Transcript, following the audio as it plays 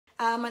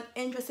An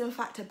interesting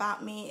fact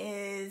about me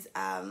is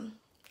I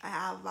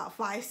have about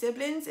 5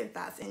 siblings, if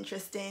that's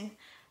interesting,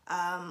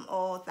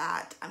 or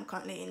that I'm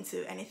currently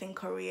into anything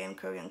Korean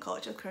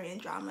culture, Korean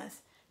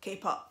dramas,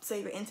 K-pop. So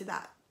if you're into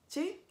that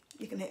too,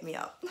 you can hit me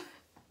up.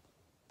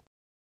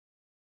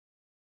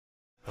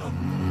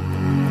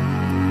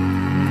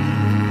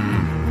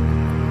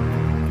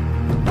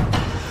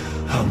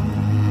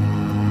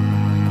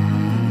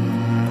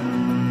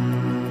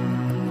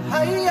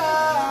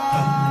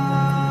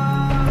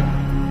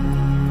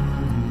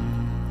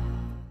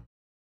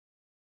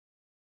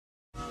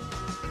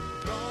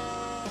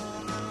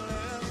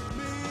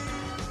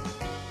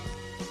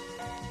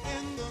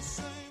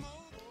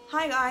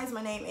 Hi guys,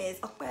 my name is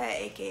Ope,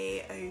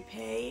 aka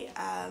Ope.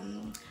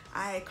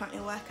 I currently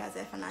work as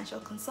a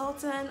financial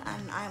consultant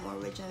and I'm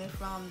originally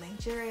from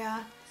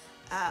Nigeria,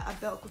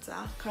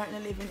 Abeokuta, currently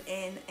living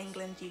in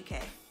England,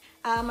 UK.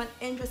 An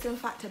interesting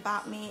fact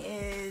about me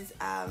is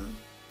I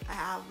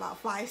have about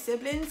 5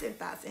 siblings, if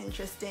that's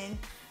interesting,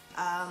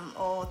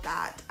 or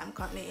that I'm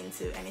currently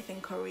into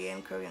anything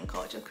Korean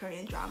culture,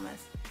 Korean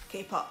dramas,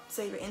 K-pop.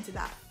 So if you're into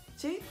that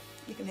too,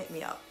 you can hit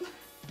me up.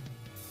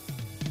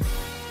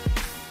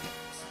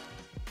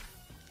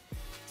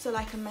 So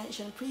like I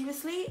mentioned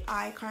previously,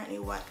 I currently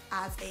work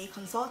as a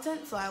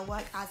consultant. So I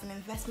work as an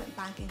investment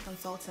banking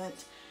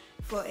consultant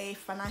for a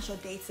financial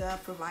data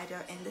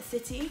provider in the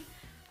city.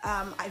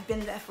 I've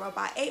been there for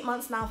about 8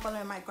 months now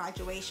following my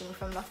graduation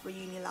from Loughborough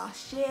Uni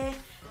last year.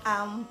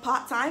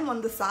 Part-time on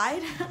the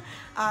side.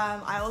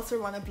 I also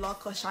run a blog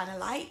called Shine a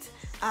Light.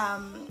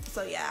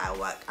 So yeah,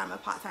 I'm a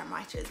part-time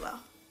writer as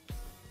well.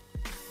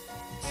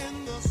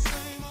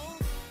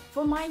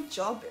 For my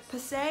job per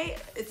se,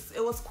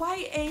 it was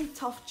quite a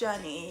tough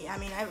journey. I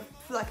mean, I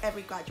feel like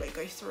every graduate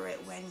goes through it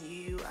when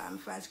you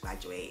first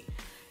graduate.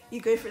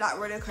 You go through that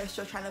roller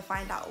coaster trying to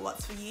find out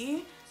what's for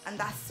you, and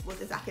that was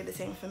exactly the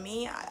same for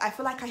me. I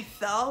feel like I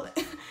fell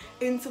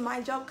into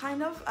my job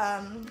kind of.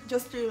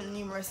 Just through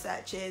numerous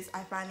searches,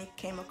 I finally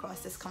came across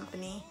this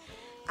company,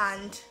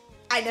 and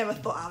I never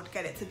thought I would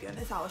get it, to be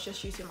honest. I was just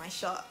shooting my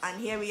shot, and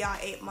here we are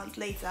 8 months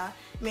later.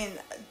 I mean,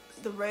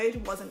 the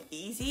road wasn't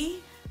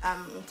easy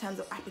in terms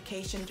of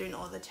application, doing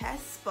all the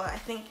tests, but I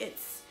think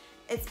it's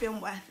been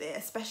worth it,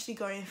 especially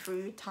going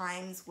through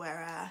times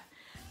where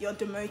you're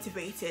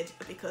demotivated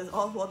because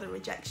of all the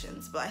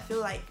rejections. But I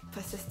feel like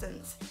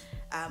persistence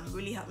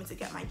really helped me to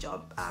get my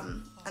job,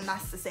 and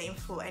that's the same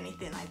for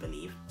anything, I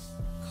believe.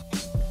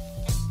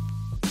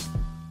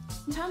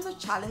 In terms of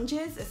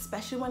challenges,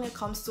 especially when it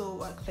comes to a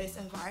workplace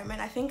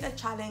environment, I think a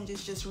challenge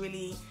is just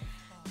really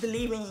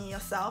believing in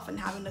yourself and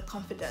having the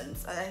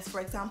confidence.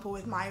 For example,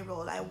 with my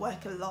role, I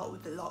work a lot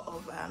with a lot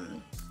of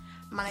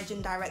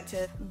managing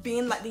directors.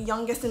 Being like the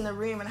youngest in the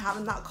room and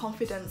having that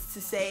confidence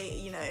to say,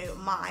 you know,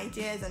 my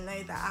ideas and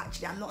know that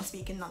actually I'm not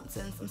speaking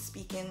nonsense, I'm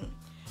speaking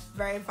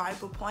very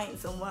valuable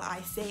points, and what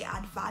I say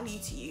add value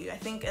to you. I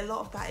think a lot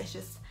of that is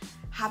just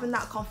having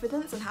that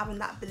confidence and having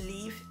that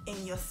belief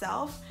in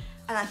yourself.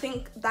 And I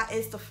think that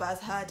is the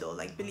first hurdle,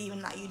 like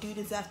believing that you do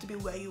deserve to be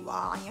where you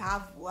are and you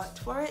have worked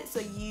for it.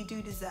 So you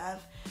do deserve,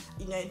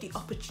 you know, the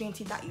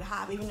opportunity that you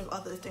have, even if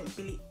others don't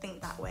really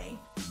think that way.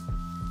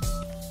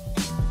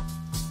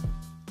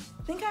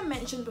 I think I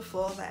mentioned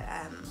before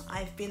that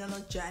I've been on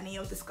a journey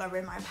of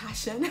discovering my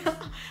passion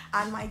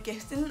and my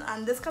gifting,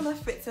 and this kind of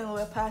fits in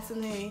with a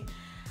person who,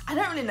 I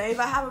don't really know if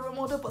I have a role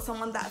model, but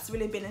someone that's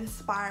really been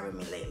inspiring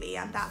me lately,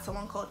 and that's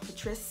someone called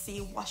Patrice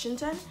C.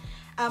 Washington.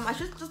 I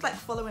just like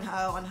following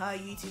her on her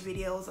YouTube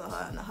videos or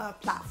on her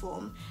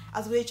platform,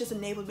 as really just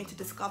enabled me to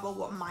discover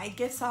what my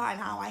gifts are and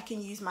how I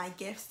can use my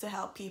gifts to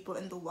help people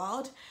in the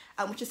world,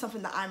 which is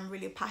something that I'm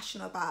really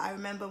passionate about. I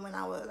remember when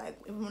I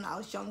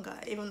was younger,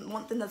 even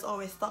one thing that's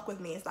always stuck with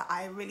me is that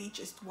I really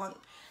just want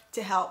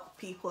to help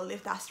people,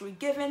 if that's through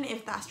giving,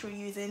 if that's through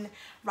using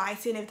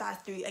writing, if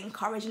that's through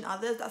encouraging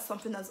others. That's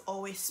something that's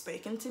always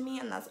spoken to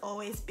me, and that's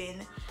always been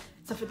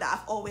something that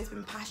I've always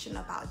been passionate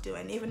about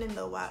doing, even in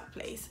the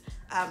workplace.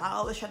 I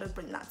always try to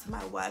bring that to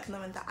my work,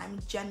 knowing that I'm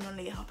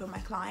genuinely helping my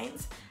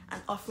clients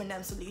and offering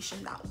them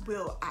solutions that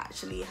will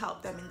actually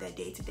help them in their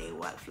day-to-day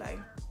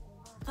workflow.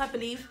 I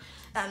believe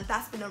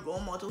that's been a role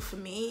model for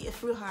me.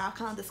 Through her, I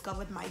kind of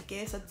discovered my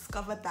gifts. I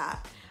discovered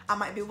that I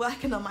might be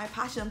working on my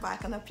passion, but I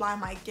can apply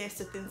my gifts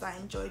to things I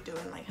enjoy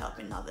doing, like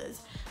helping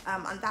others.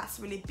 And that's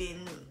really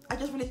been, I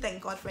just really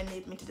thank God for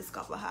enabling me to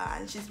discover her,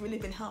 and she's really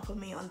been helping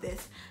me on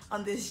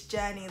this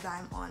journey that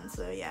I'm on.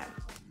 So yeah.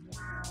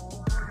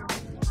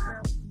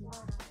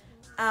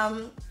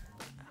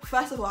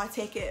 First of all, I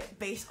take it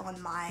based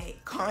on my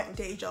current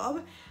day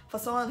job. For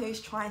someone who's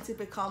trying to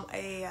become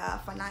a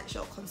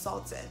financial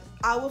consultant,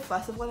 I will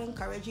first of all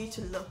encourage you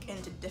to look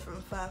into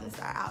different firms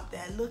that are out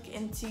there. Look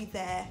into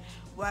their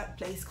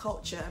workplace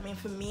culture. I mean,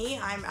 for me,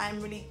 I'm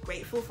really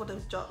grateful for the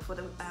job, for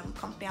the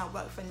company I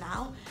work for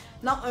now.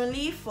 Not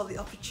only for the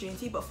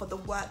opportunity, but for the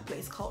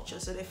workplace culture.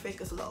 So they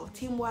focus a lot of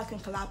teamwork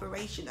and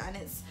collaboration, and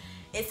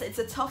it's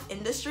a tough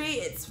industry.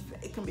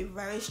 It can be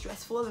very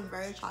stressful and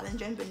very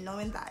challenging, but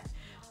knowing that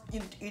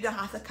you don't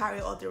have to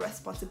carry all the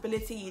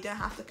responsibility, you don't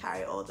have to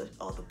carry all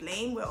the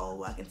blame. We're all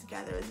working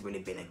together. It's really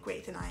been a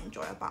great thing I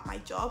enjoy about my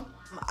job.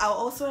 I'll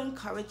also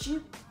encourage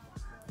you,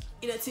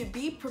 to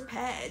be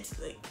prepared.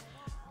 Like,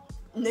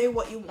 know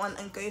what you want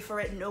and go for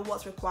it. Know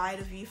what's required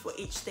of you for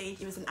each stage.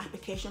 If it's an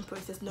application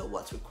process, know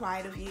what's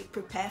required of you.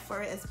 Prepare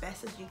for it as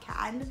best as you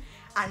can,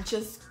 and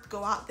just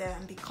go out there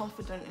and be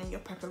confident in your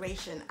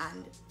preparation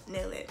and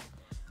nail it.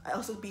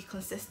 Also be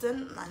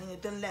consistent,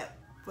 and don't let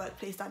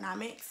workplace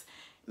dynamics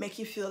make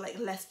you feel like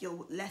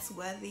you're less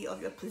worthy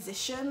of your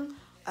position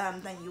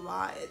than you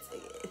are.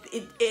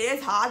 It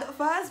is hard at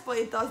first, but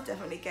it does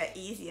definitely get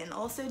easy. And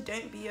also,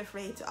 don't be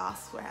afraid to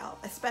ask for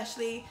help,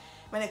 especially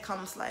when it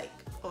comes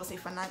obviously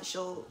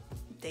financial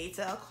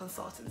data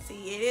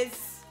consultancy.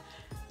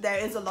 There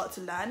is a lot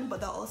to learn, but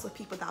there are also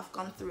people that have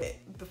gone through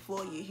it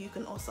before you who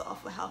can also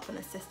offer help and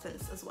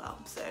assistance as well.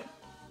 So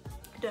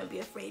don't be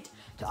afraid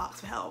to ask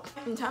for help.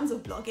 In terms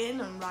of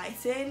blogging and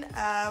writing,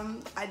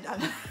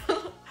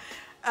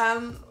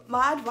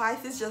 my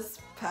advice is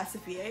just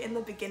persevere. In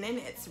the beginning,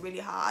 it's really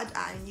hard,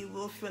 and you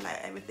will feel like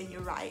everything you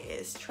write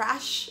is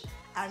trash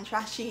and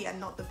trashy and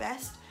not the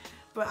best.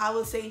 But I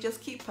would say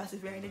just keep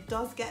persevering. It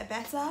does get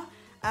better.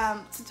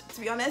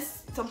 To be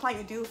honest, sometimes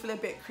you do feel a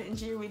bit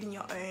cringy reading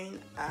your own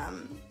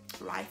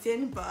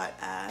writing, but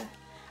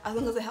as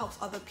long as it helps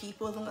other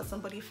people, as long as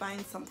somebody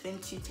finds something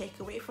to take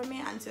away from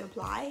it and to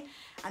apply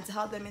and to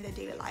help them in their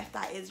daily life,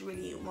 that is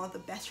really one of the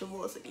best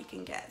rewards that you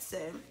can get. So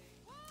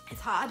it's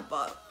hard,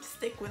 but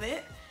stick with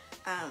it.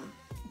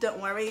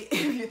 Don't worry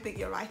if you think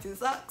your writing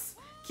sucks.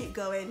 Keep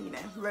going.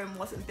 Rome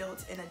wasn't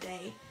built in a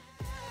day.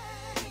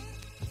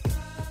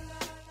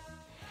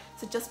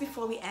 So just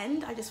before we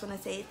end, I just want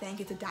to say thank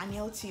you to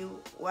Daniel to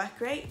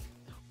WRKRT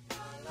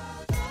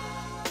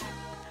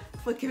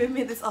for giving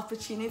me this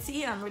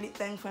opportunity. I'm really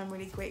thankful, I'm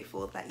really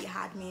grateful that you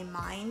had me in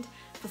mind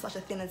for such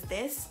a thing as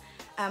this.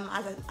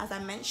 As I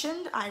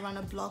mentioned, I run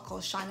a blog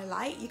called Shine a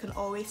Light. You can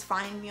always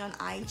find me on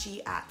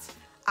IG at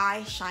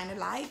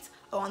iShineAlight,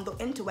 or on the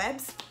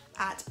interwebs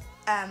at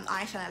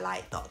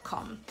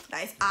ishinealight.com.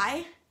 That is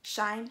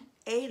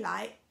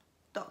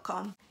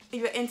ishinealight.com. If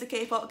you're into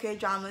K-pop,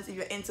 K-dramas, if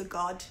you're into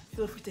God,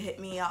 feel free to hit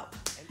me up.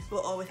 We'll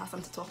always have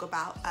something to talk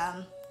about.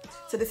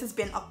 So this has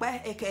been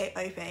Ope, aka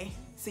Ope.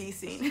 See you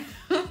soon.